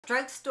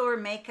Drugstore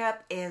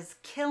makeup is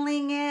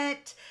killing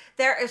it.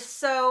 There is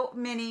so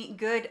many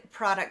good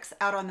products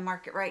out on the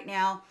market right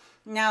now.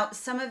 Now,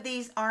 some of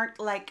these aren't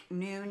like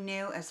new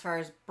as far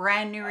as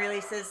brand new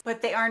releases,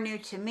 but they are new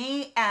to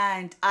me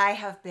and I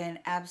have been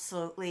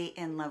absolutely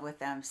in love with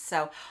them.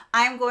 So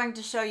I'm going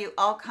to show you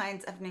all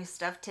kinds of new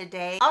stuff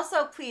today.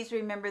 Also, please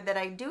remember that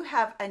I do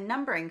have a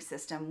numbering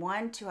system,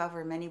 1 to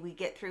however many we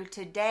get through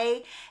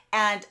today.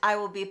 And I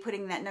will be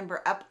putting that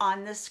number up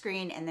on the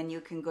screen, and then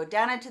you can go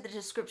down into the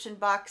description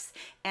box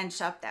and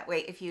shop that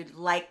way if you'd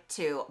like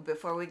to.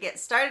 Before we get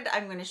started,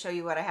 I'm going to show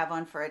you what I have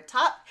on for a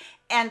top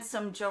and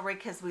some jewelry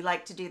because we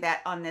like to do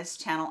that on this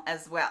channel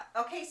as well.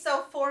 Okay,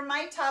 so for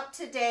my top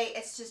today,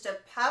 it's just a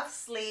puff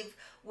sleeve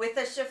with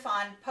a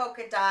chiffon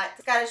polka dot.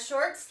 It's got a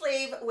short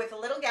sleeve with a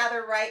little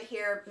gather right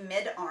here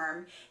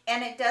mid-arm,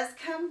 and it does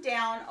come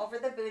down over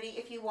the booty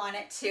if you want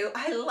it to.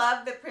 I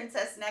love the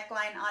princess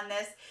neckline on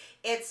this.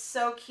 It's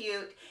so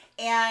cute,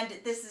 and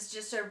this is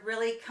just a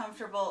really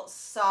comfortable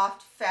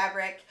soft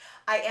fabric.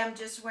 I am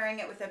just wearing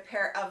it with a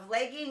pair of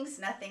leggings,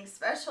 nothing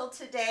special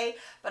today,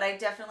 but I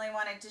definitely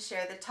wanted to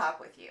share the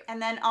top with you.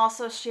 And then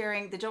also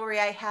sharing the jewelry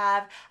I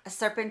have, a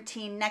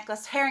serpentine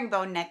necklace,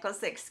 herringbone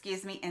necklace,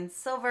 excuse me, in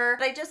silver,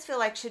 but I just feel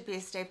like should be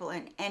a staple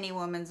in any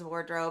woman's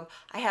wardrobe.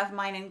 I have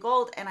mine in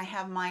gold and I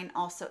have mine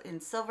also in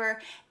silver,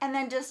 and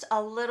then just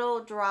a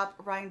little drop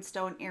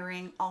rhinestone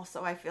earring.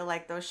 Also, I feel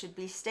like those should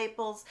be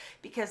staples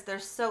because they're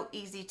so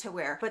easy to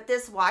wear. But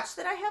this watch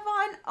that I have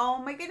on,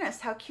 oh my goodness,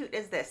 how cute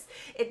is this?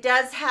 It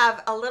does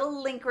have a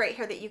little link right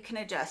here that you can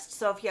adjust.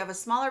 So if you have a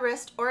smaller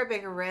wrist or a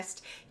bigger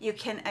wrist, you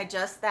can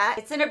adjust that.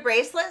 It's in a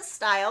bracelet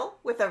style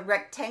with a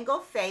rectangle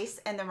face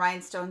and the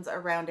rhinestones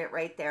around it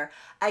right there.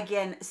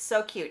 Again,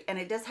 so cute. And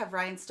it does have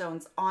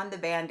rhinestones on the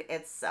band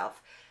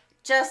itself.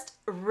 Just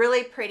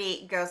really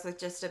pretty, goes with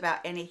just about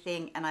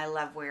anything, and I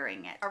love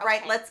wearing it. All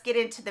right, let's get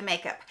into the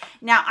makeup.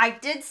 Now, I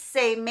did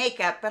say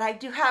makeup, but I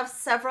do have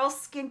several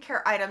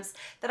skincare items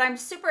that I'm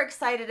super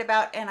excited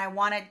about and I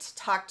wanted to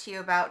talk to you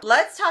about.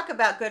 Let's talk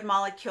about Good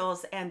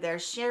Molecules and their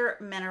Sheer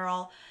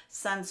Mineral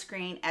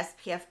Sunscreen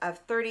SPF of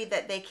 30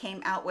 that they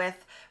came out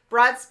with.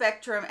 Broad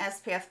spectrum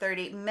SPF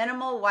 30,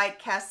 minimal white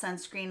cast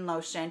sunscreen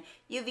lotion,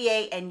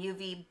 UVA and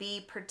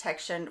UVB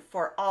protection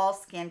for all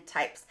skin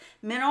types.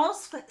 Mineral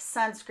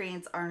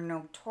sunscreens are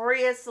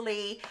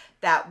notoriously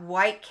that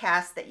white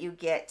cast that you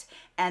get,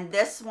 and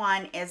this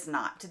one is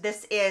not.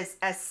 This is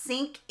a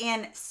sink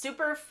in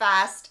super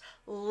fast,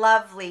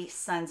 lovely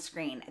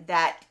sunscreen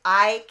that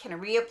I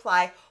can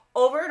reapply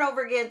over and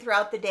over again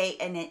throughout the day,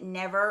 and it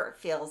never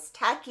feels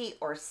tacky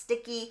or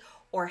sticky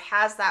or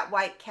has that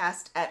white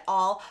cast at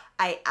all.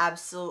 I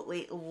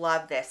absolutely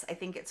love this. I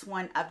think it's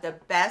one of the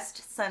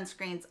best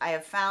sunscreens I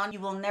have found. You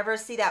will never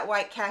see that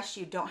white cast.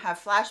 You don't have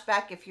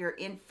flashback if you're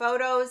in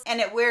photos, and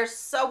it wears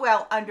so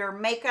well under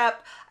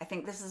makeup. I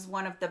think this is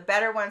one of the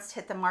better ones to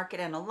hit the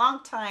market in a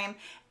long time,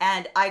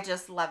 and I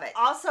just love it.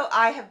 Also,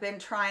 I have been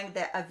trying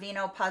the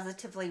Aveeno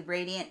Positively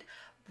Radiant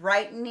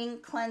Brightening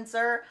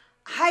Cleanser.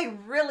 I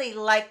really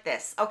like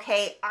this.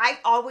 Okay, I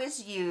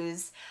always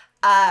use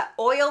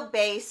oil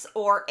base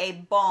or a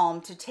balm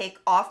to take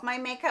off my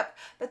makeup,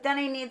 but then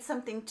I need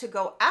something to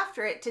go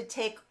after it to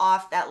take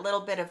off that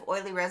little bit of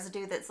oily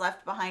residue that's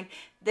left behind.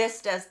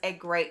 This does a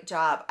great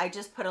job. I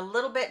just put a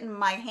little bit in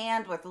my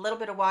hand with a little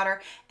bit of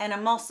water and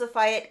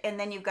emulsify it, and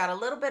then you've got a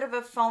little bit of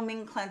a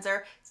foaming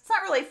cleanser. It's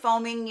not really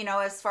foaming, you know,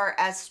 as far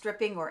as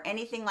stripping or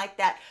anything like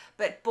that,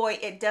 but boy,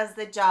 it does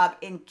the job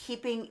in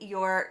keeping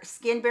your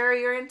skin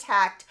barrier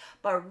intact,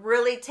 but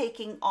really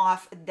taking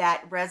off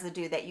that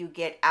residue that you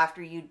get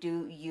after you do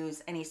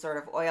use any sort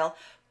of oil.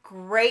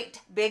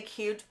 Great big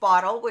huge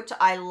bottle, which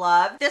I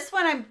love. This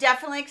one I'm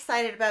definitely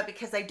excited about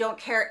because I don't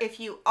care if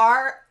you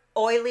are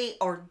oily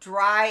or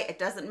dry, it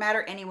doesn't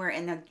matter, anywhere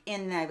in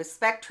the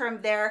spectrum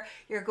there,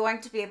 you're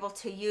going to be able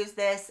to use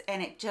this,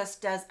 and it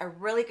just does a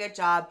really good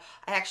job.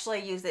 I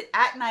actually use it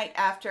at night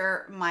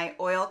after my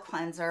oil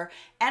cleanser,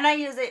 and I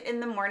use it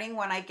in the morning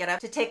when I get up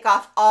to take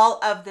off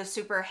all of the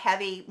super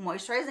heavy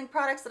moisturizing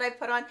products that I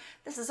put on.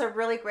 This is a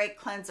really great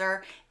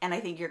cleanser, and I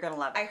think you're gonna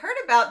love it. I heard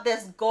about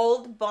this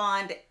Gold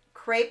Bond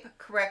Crepe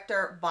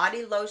Corrector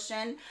body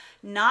lotion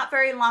not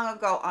very long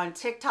ago on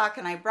TikTok,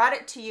 and I brought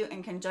it to you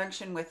in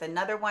conjunction with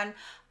another one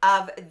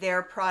of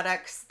their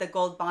products, the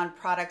Gold Bond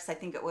products. I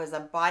think it was a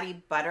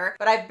body butter,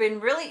 but I've been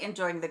really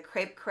enjoying the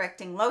Crepe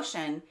Correcting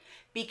Lotion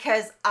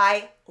because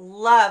I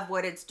love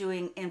what it's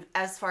doing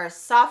as far as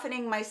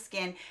softening my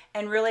skin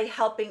and really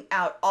helping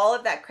out all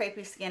of that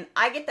crepey skin.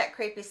 I get that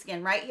crepey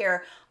skin right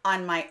here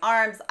on my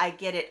arms. I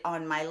get it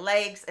on my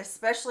legs,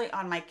 especially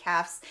on my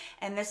calves,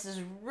 and this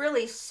is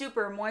really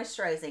super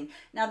moisturizing.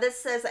 Now this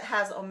says it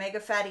has omega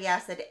fatty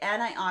acid,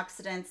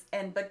 antioxidants,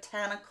 and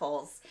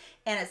botanicals,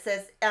 and it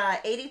says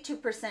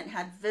 82%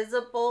 had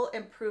visible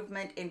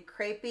improvement in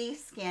crepey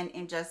skin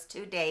in just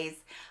 2 days.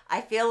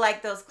 I feel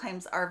like those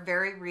claims are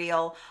very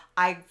real.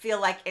 I feel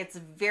like it's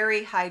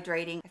very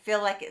hydrating. I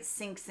feel like it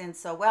sinks in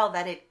so well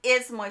that it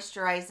is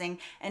moisturizing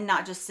and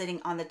not just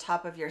sitting on the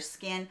top of your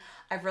skin.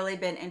 I've really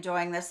been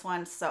enjoying this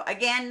one. So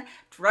again,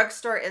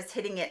 Drugstore is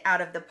hitting it out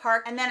of the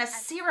park. And then a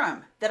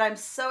serum that I'm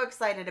so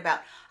excited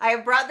about. I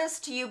have brought this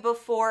to you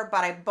before,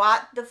 but I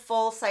bought the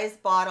full size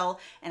bottle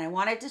and I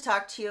wanted to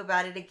talk to you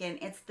about it again.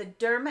 It's the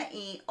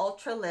DMAE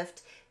Ultra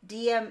Lift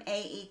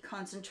DMAE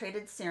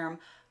Concentrated Serum.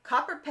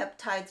 Copper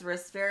peptides,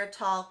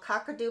 resveratrol,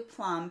 kakadu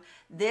plum.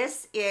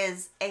 This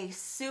is a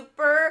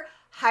super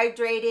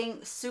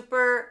hydrating,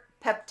 super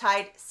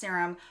peptide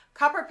serum.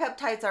 Copper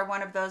peptides are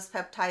one of those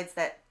peptides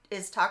that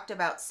is talked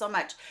about so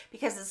much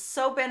because it's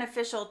so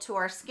beneficial to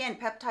our skin.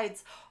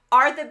 Peptides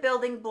are the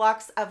building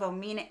blocks of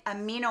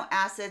amino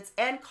acids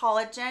and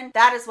collagen.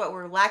 That is what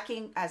we're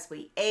lacking as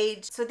we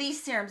age. So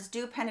these serums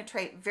do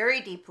penetrate very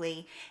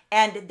deeply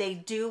and they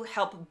do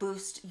help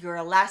boost your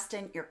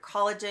elastin, your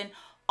collagen,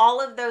 all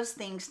of those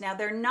things. Now,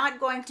 they're not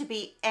going to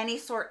be any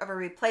sort of a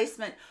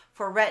replacement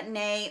for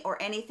Retin-A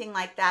or anything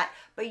like that,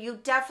 but you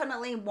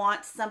definitely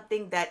want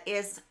something that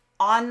is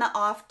on the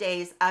off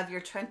days of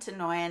your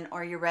tretinoin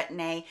or your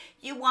Retin-A.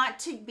 You want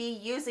to be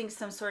using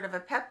some sort of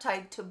a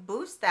peptide to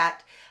boost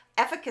that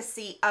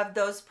efficacy of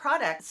those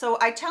products. So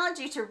I challenge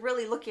you to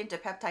really look into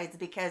peptides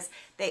because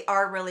they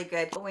are really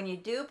good. But when you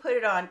do put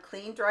it on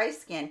clean, dry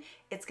skin,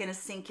 it's going to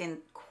sink in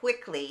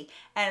quickly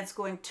and it's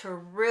going to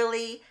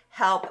really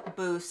help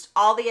boost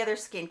all the other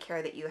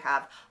skincare that you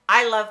have.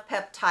 I love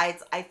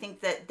peptides. I think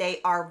that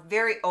they are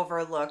very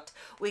overlooked.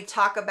 We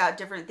talk about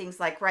different things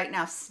like right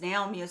now,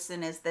 snail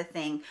mucin is the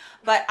thing.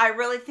 But I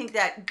really think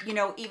that, you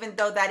know, even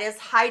though that is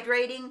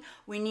hydrating,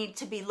 we need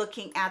to be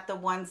looking at the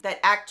ones that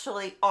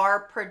actually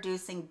are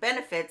producing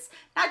benefits,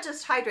 not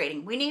just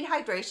hydrating. We need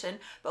hydration,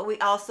 but we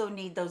also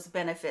need those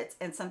benefits.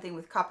 And something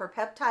with copper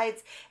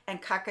peptides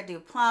and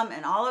kakadu plum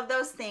and all of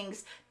those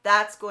things,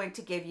 that's going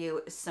to give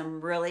you some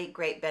really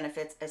great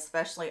benefits,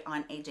 especially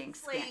on aging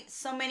skin.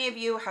 So many of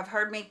you have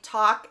heard me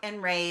talk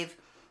and rave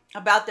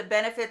about the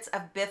benefits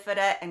of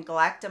bifida and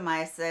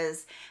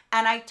galactomyces,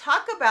 and I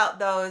talk about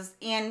those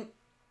in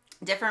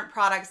different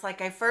products.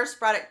 Like I first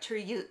brought it to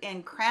you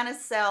in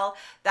Cranicell,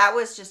 that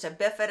was just a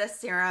bifida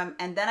serum,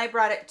 and then I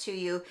brought it to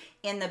you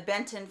in the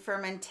Benton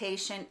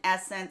fermentation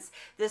essence.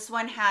 This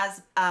one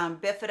has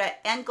bifida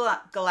and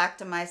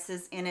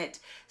galactomyces in it.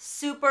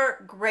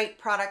 Super great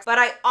products, but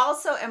I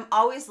also am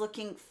always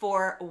looking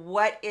for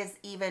what is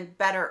even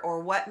better or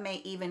what may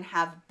even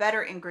have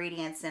better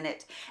ingredients in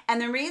it.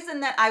 And the reason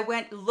that I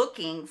went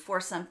looking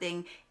for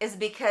something is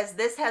because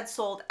this had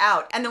sold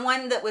out, and the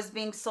one that was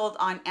being sold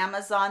on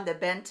Amazon, the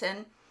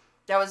Benton,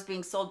 that was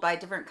being sold by a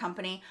different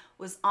company,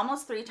 was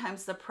almost 3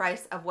 times the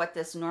price of what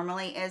this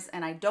normally is,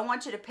 and I don't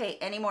want you to pay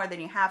any more than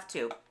you have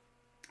to.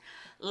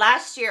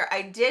 Last year,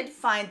 I did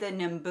find the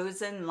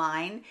Numbuzin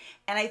line,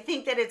 and I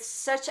think that it's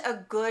such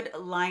a good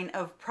line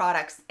of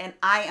products, and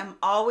I am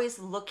always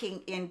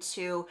looking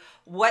into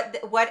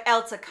what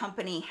else a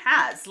company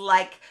has.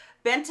 Like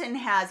Benton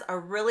has a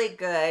really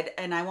good,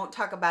 and I won't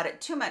talk about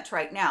it too much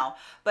right now,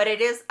 but it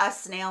is a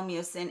snail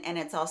mucin and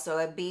it's also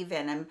a bee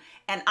venom.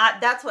 And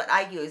that's what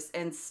I use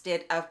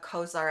instead of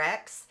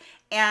CosRX.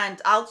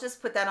 And I'll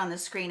just put that on the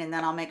screen and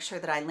then I'll make sure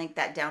that I link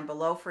that down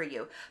below for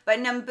you. But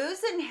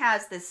Numbuzin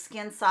has this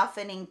skin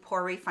softening,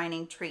 pore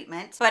refining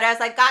treatment. But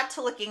as I got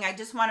to looking, I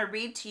just want to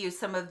read to you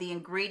some of the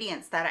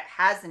ingredients that it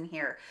has in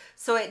here.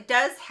 So it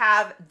does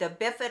have the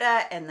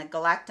bifida and the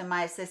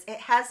galactomyces. It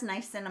has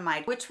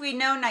niacinamide, which we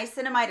know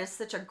niacinamide is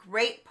such a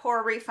great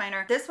pore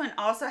refiner. This one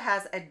also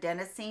has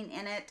adenosine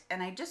in it.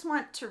 And I just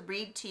want to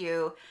read to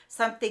you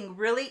something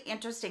really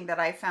interesting that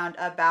I found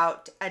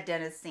about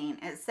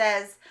adenosine. It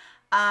says,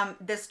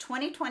 this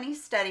 2020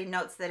 study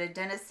notes that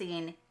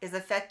adenosine is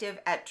effective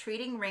at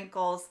treating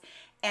wrinkles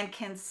and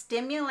can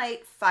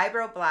stimulate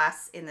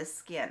fibroblasts in the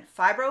skin.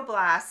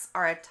 Fibroblasts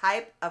are a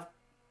type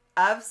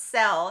of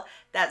cell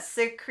that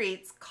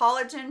secretes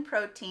collagen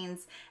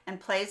proteins and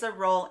plays a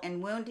role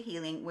in wound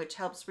healing, which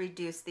helps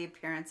reduce the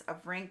appearance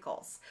of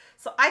wrinkles.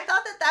 So I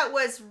thought that that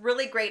was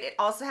really great. It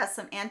also has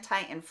some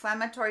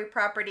anti-inflammatory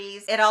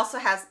properties. It also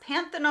has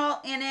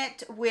panthenol in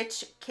it,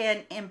 which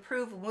can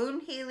improve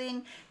wound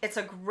healing. It's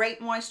a great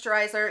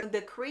moisturizer.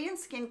 The Korean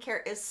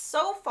skincare is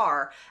so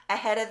far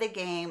ahead of the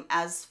game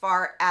as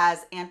far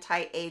as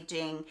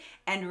anti-aging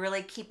and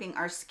really keeping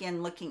our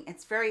skin looking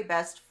its very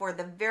best for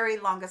the very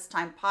longest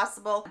time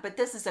possible. But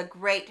this is a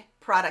great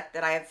product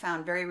that I have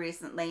found very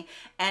recently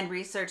and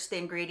researched the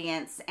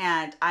ingredients,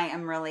 and I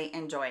am really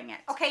enjoying it.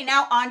 Okay,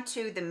 now on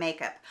to the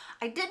makeup.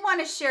 I did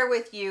want to share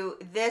with you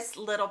this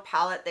little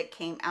palette that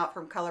came out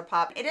from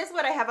Colourpop. It is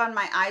what I have on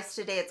my eyes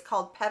today. It's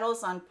called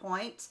Petals on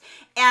Pointe,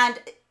 and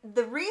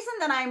the reason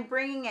that I'm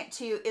bringing it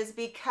to you is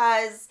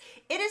because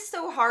it is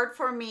so hard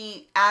for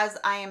me, as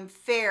I am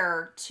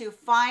fair, to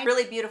find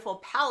really beautiful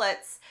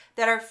palettes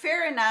that are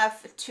fair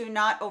enough to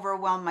not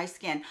overwhelm my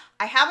skin.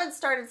 I haven't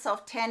started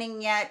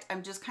self-tanning yet.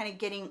 I'm just kind of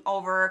getting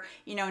over,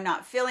 you know,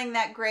 not feeling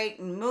that great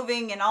and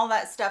moving and all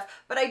that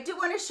stuff. But I do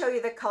want to show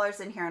you the colors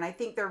in here, and I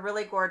think they're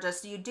really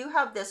gorgeous. You do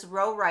have this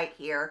row right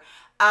here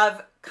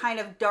of kind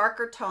of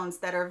darker tones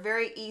that are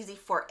very easy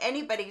for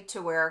anybody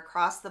to wear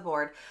across the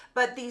board.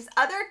 But these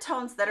other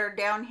tones that are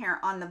down here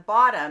on the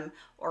bottom,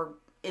 or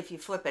if you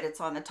flip it,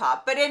 it's on the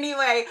top. But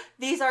anyway,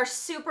 these are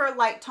super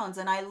light tones,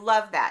 and I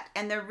love that.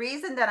 And the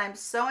reason that I'm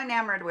so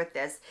enamored with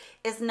this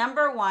is,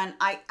 number one,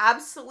 I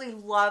absolutely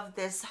love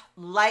this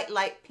light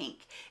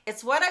pink.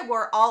 It's what I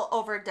wore all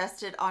over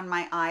dusted on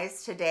my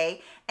eyes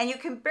today, and you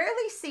can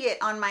barely see it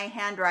on my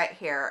hand right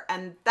here.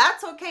 And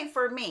that's okay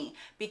for me,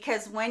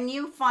 because when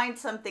you find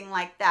something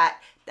like that,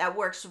 that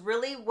works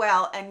really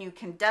well and you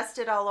can dust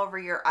it all over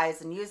your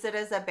eyes and use it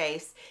as a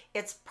base,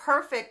 it's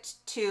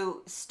perfect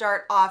to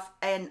start off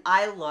an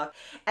eye look.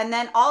 And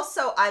then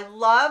also, I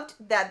loved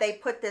that they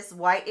put this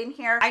white in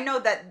here. I know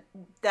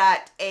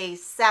that a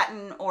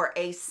satin or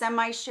a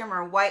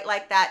semi-shimmer white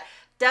like that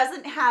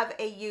doesn't have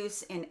a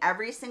use in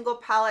every single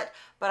palette,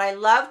 but I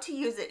love to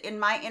use it in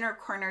my inner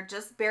corner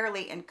just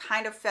barely and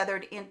kind of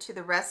feathered into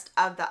the rest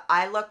of the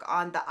eye look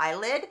on the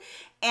eyelid.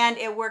 And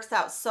it works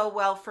out so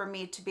well for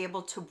me to be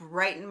able to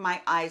brighten my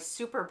eyes,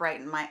 super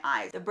brighten my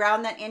eyes. The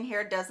brown that in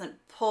here doesn't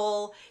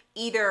pull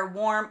either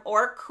warm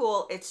or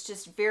cool. It's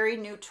just very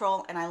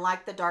neutral, and I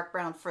like the dark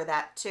brown for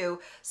that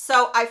too.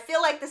 So I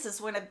feel like this is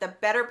one of the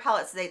better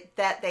palettes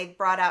that they've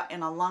brought out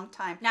in a long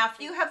time. Now, if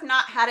you have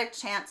not had a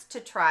chance to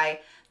try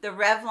the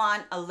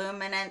Revlon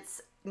Illuminance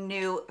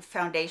new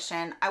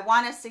foundation, I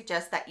want to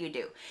suggest that you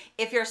do.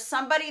 If you're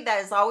somebody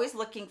that is always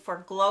looking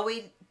for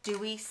glowy,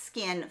 dewy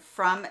skin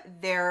from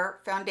their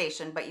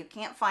foundation, but you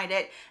can't find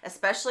it,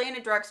 especially in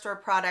a drugstore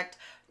product,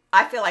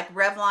 I feel like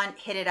Revlon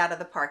hit it out of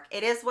the park.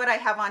 It is what I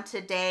have on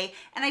today,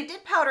 and I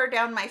did powder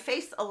down my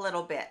face a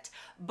little bit,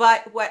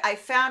 but what I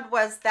found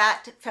was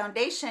that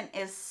foundation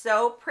is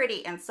so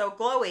pretty and so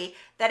glowy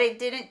that it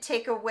didn't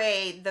take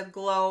away the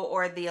glow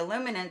or the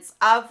illuminance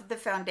of the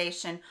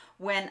foundation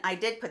when I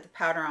did put the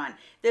powder on.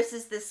 This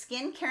is the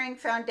Skin Caring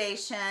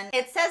Foundation.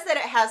 It says that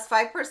it has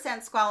 5%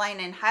 squalane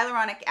and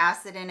hyaluronic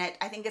acid in it.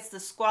 I think it's the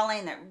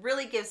squalane that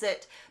really gives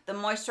it the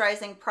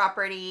moisturizing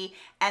property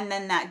and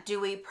then that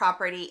dewy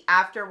property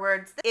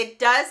afterwards. It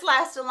does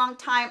last a long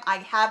time. I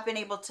have been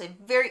able to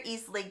very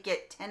easily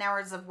get 10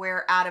 hours of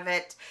wear out of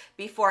it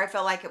before I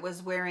felt like it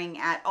was wearing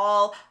at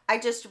all. I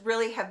just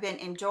really have been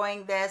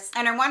enjoying this,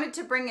 and I wanted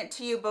to bring it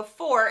to you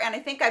before, and I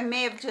think I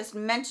may have just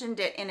mentioned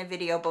it in a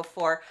video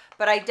before,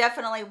 but I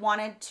definitely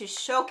wanted to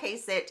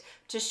showcase it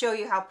to show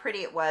you how pretty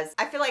it was.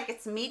 I feel like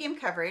it's medium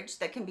coverage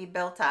that can be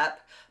built up,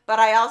 but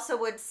I also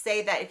would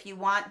say that if you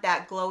want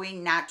that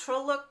glowing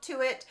natural look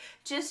to it,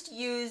 just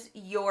use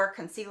your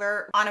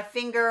concealer on a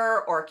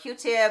finger or a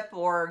Q-tip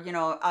or, you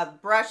know, a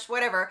brush,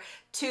 whatever,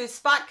 to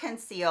spot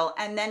conceal,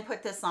 and then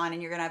put this on,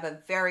 and you're gonna have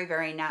a very,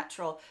 very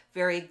natural,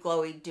 very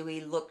glowy,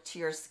 dewy look to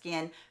your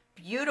skin.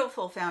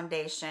 Beautiful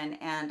foundation,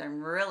 and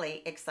I'm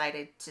really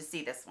excited to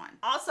see this one.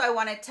 Also, I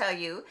want to tell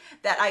you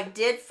that I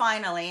did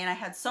finally, and I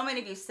had so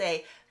many of you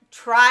say,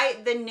 try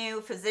the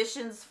new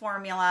Physicians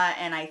formula,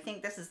 and I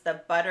think this is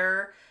the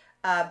Butter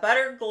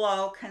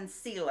Glow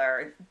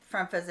Concealer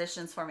from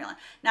Physicians Formula.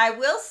 Now, I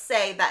will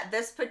say that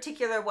this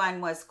particular one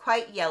was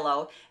quite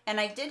yellow, and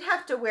I did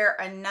have to wear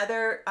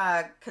another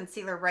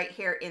concealer right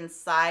here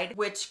inside,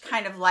 which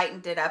kind of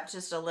lightened it up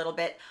just a little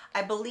bit.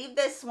 I believe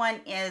this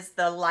one is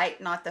the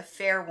light, not the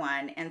fair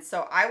one, and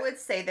so I would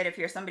say that if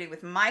you're somebody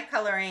with my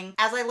coloring,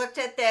 as I looked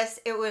at this,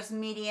 it was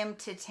medium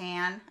to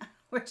tan,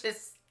 which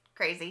is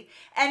crazy.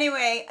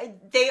 Anyway,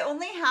 they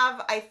only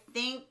have, I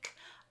think,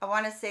 I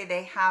want to say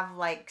they have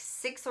like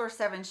 6 or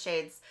 7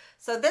 shades.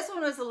 So this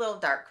one was a little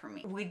dark for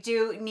me. We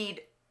do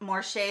need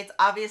more shades,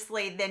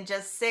 obviously, than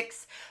just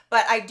 6,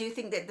 but I do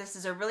think that this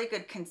is a really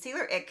good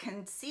concealer. It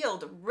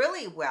concealed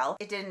really well.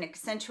 It didn't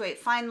accentuate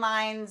fine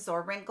lines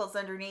or wrinkles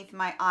underneath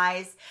my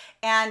eyes,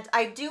 and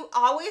I do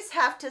always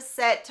have to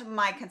set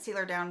my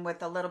concealer down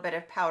with a little bit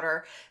of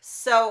powder.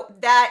 So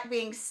that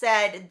being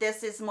said,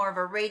 this is more of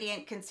a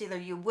radiant concealer.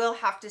 You will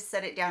have to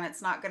set it down.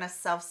 It's not going to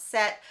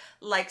self-set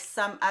like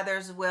some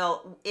others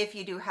will. If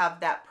you do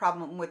have that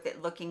problem with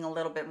it looking a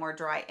little bit more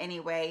dry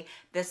anyway,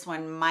 this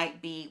one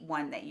might be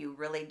one that you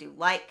really do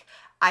like.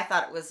 I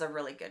thought it was a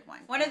really good one.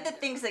 One of the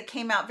things that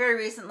came out very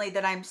recently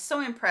that I'm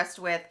so impressed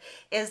with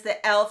is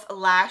the ELF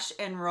Lash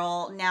and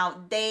Roll.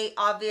 Now, they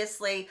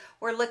obviously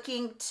were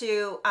looking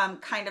to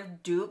kind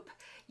of dupe,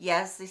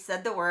 yes, they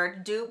said the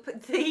word, dupe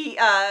the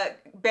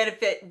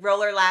Benefit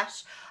Roller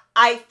Lash.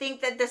 I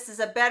think that this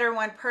is a better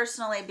one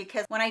personally,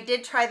 because when I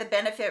did try the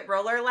Benefit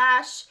Roller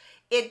Lash,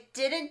 it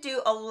didn't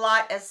do a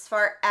lot as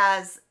far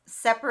as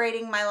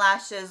separating my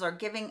lashes or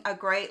giving a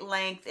great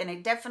length, and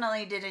it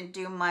definitely didn't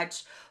do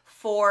much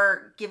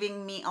for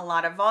giving me a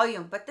lot of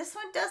volume, but this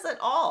one does it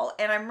all,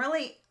 and I'm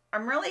really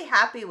I'm really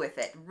happy with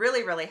it.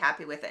 Really, really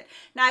happy with it.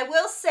 Now, I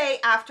will say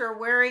after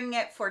wearing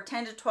it for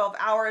 10 to 12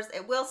 hours,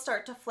 it will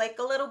start to flake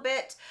a little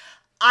bit.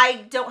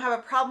 I don't have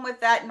a problem with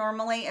that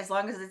normally, as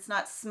long as it's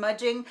not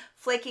smudging.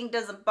 Flaking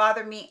doesn't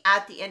bother me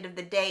at the end of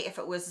the day. If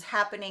it was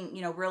happening,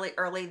 you know, really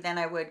early, then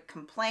I would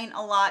complain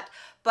a lot.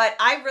 But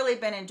I've really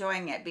been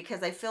enjoying it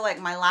because I feel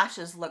like my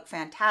lashes look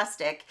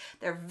fantastic.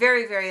 They're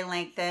very, very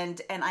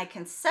lengthened, and I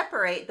can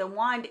separate. The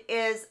wand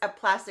is a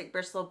plastic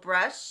bristle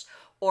brush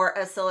or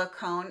a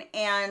silicone,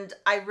 and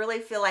I really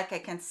feel like I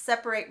can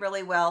separate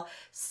really well.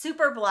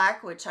 Super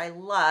black, which I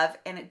love,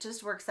 and it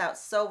just works out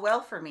so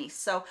well for me.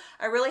 So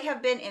I really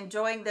have been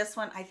enjoying this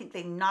one. I think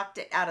they knocked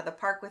it out of the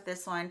park with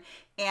this one,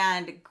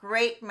 and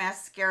great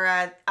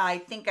mascara. I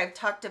think I've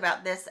talked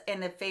about this in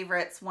the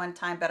favorites one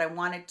time, but I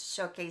wanted to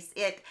showcase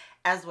it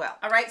as well.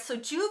 All right, so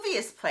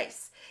Juvia's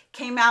Place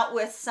came out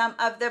with some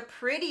of the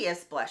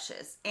prettiest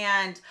blushes,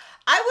 and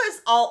I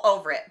was all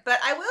over it. But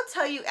I will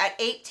tell you, at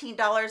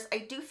 $18, I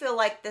do feel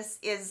like this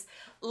is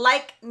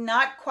like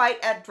not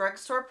quite at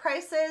drugstore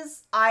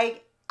prices. I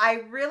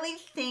really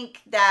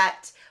think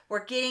that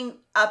we're getting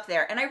up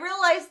there, and I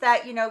realize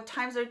that, you know,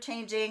 times are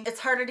changing. It's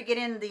harder to get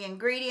in the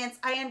ingredients.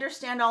 I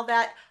understand all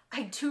that.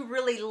 I do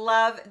really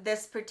love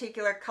this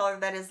particular color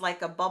that is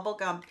like a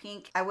bubblegum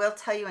pink. I will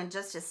tell you in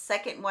just a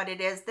second what it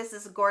is. This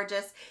is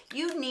gorgeous.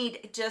 You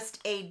need just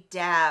a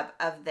dab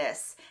of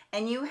this,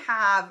 and you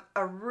have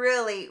a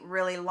really,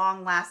 really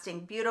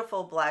long-lasting,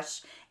 beautiful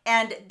blush,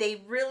 and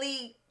they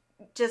really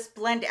just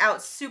blend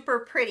out super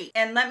pretty.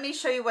 And let me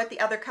show you what the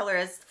other color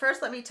is.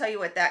 First, let me tell you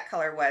what that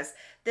color was.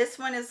 This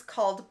one is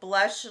called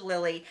Blush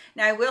Lily.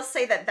 Now, I will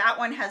say that that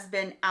one has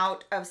been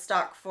out of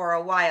stock for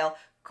a while.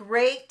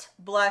 Great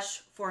blush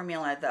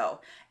formula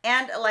though.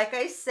 And like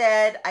I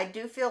said, I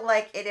do feel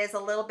like it is a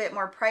little bit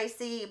more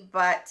pricey,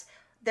 but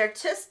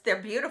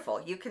they're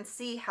beautiful. You can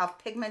see how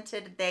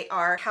pigmented they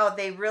are, how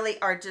they really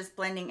are just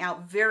blending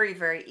out very,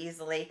 very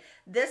easily.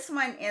 This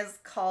one is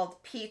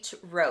called Peach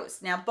Rose.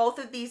 Now, both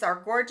of these are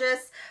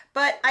gorgeous,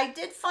 but I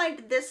did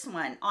find this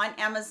one on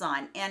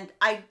Amazon, and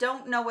I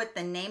don't know what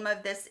the name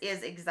of this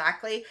is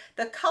exactly.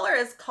 The color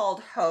is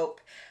called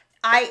Hope.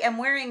 I am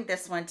wearing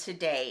this one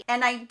today,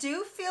 and I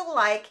do feel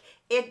like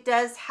it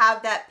does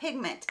have that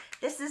pigment.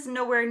 This is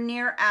nowhere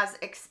near as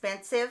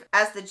expensive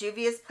as the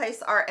Juvia's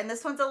Place are, and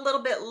this one's a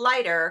little bit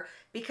lighter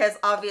because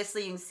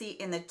obviously you can see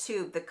in the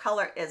tube, the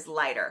color is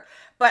lighter.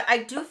 But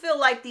I do feel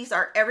like these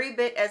are every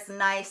bit as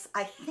nice.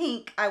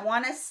 I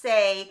want to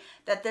say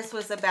that this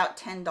was about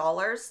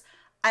 $10.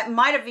 It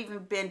might have even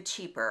been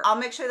cheaper. I'll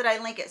make sure that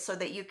I link it so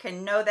that you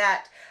can know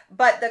that.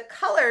 But the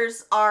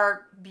colors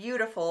are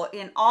beautiful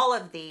in all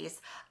of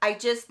these. I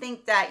just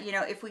think that, you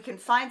know, if we can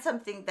find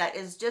something that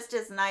is just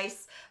as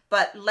nice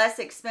but less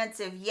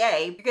expensive,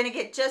 yay. You're gonna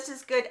get just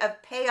as good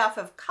of payoff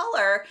of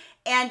color,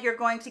 and you're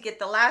going to get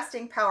the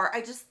lasting power.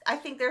 I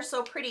think they're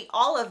so pretty,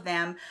 all of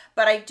them.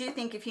 But I do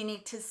think if you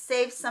need to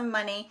save some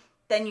money,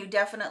 then you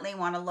definitely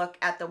want to look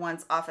at the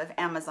ones off of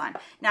Amazon.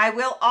 Now, I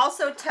will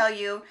also tell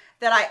you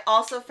that I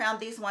also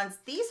found these ones.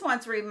 These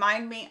ones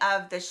remind me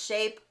of the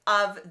shape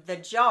of the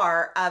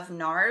jar of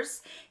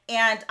NARS.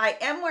 And I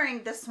am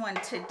wearing this one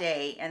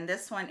today. And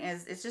this one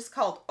it's just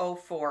called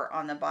 04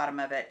 on the bottom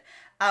of it.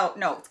 Oh,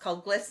 no, it's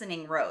called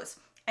Glistening Rose.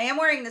 I am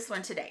wearing this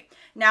one today.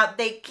 Now,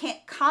 they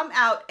can't come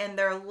out and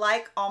they're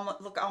like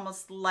look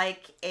almost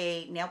like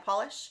a nail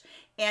polish.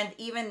 And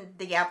even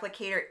the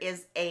applicator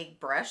is a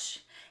brush.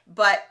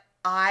 But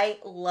I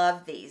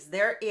love these.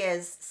 There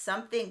is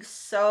something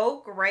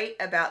so great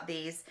about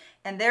these,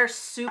 and they're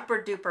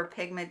super duper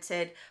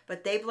pigmented,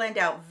 but they blend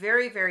out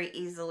very, very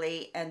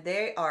easily, and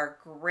they are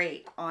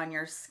great on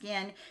your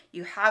skin.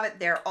 You have it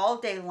there all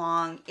day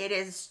long. It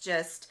is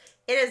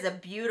a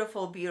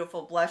beautiful,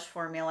 beautiful blush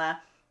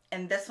formula.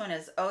 And this one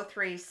is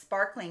 03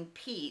 Sparkling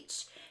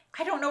Peach.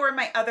 I don't know where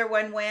my other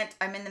one went.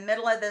 I'm in the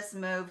middle of this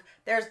move.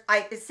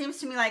 It seems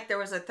to me like there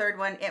was a third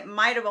one. It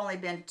might have only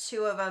been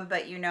 2 of them,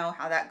 but you know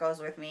how that goes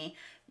with me.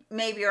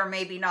 Maybe or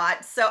maybe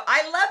not. So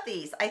I love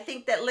these. I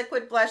think that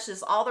liquid blush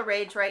is all the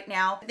rage right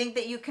now. I think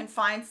that you can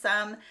find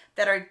some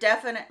that are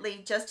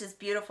definitely just as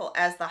beautiful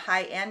as the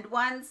high-end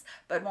ones,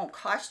 but won't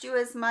cost you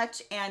as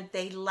much, and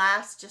they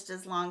last just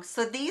as long.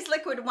 So these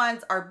liquid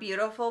ones are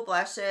beautiful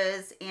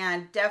blushes,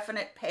 and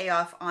definite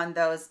payoff on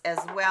those as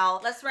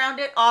well. Let's round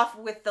it off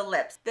with the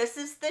lips. This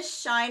is the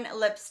Shine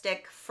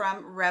lipstick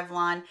from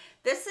Revlon.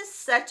 This is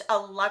such a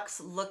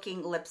luxe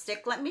looking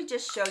lipstick. Let me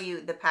just show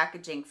you the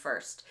packaging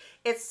first.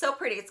 It's so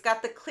pretty. It's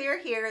got the clear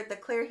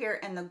here,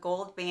 and the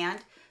gold band.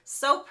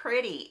 So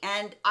pretty.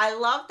 And I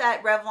love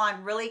that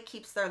Revlon really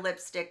keeps their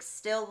lipsticks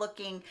still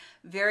looking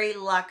very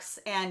luxe,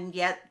 and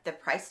yet the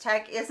price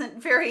tag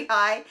isn't very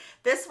high.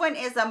 This one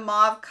is a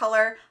mauve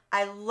color.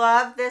 I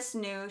love this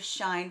new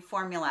Shine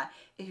formula.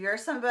 If you're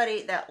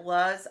somebody that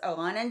loves a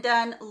one and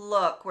done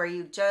look where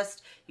you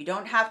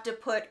don't have to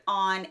put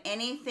on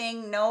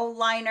anything, no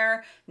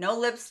liner, no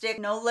lipstick,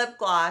 no lip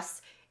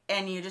gloss,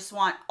 and you just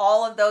want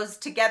all of those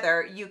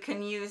together, you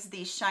can use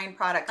these Shine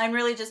products and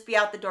really just be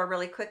out the door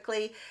really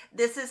quickly.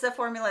 This is a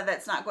formula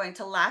that's not going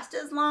to last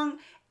as long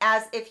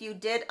as if you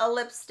did a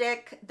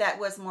lipstick that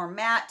was more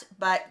matte,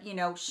 but you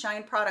know,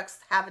 Shine products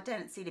have a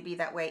tendency to be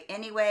that way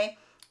anyway.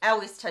 I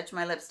always touch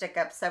my lipstick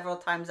up several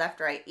times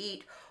after I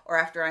eat or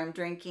after I'm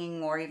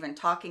drinking or even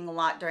talking a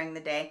lot during the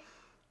day.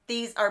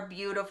 These are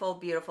beautiful,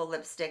 beautiful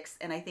lipsticks,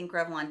 and I think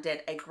Revlon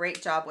did a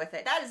great job with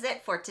it. That is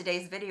it for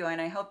today's video,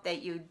 and I hope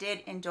that you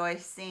did enjoy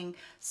seeing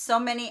so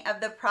many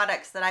of the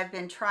products that I've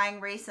been trying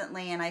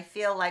recently, and I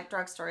feel like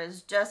Drugstore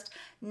is just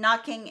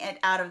knocking it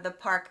out of the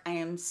park. I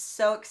am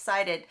so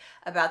excited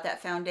about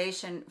that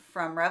foundation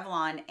from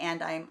Revlon,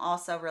 and I'm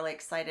also really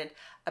excited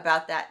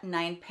about that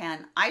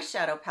 9-pan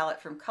eyeshadow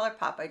palette from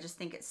Colourpop. I just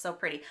think it's so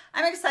pretty.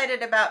 I'm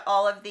excited about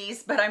all of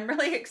these, but I'm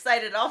really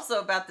excited also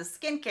about the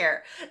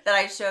skincare that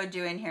I showed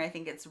you in here. I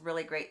think it's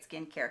really great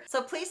skincare.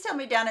 So please tell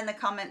me down in the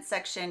comment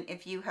section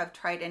if you have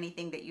tried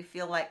anything that you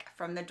feel like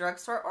from the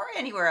drugstore or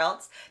anywhere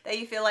else that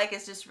you feel like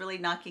is just really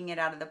knocking it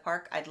out of the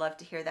park. I'd love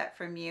to hear that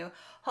from you.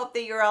 Hope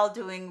that you're all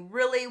doing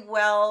really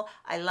well.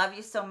 I love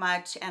you so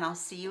much, and I'll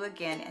see you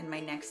again in my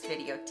next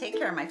video. Take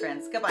care, my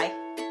friends.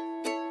 Goodbye.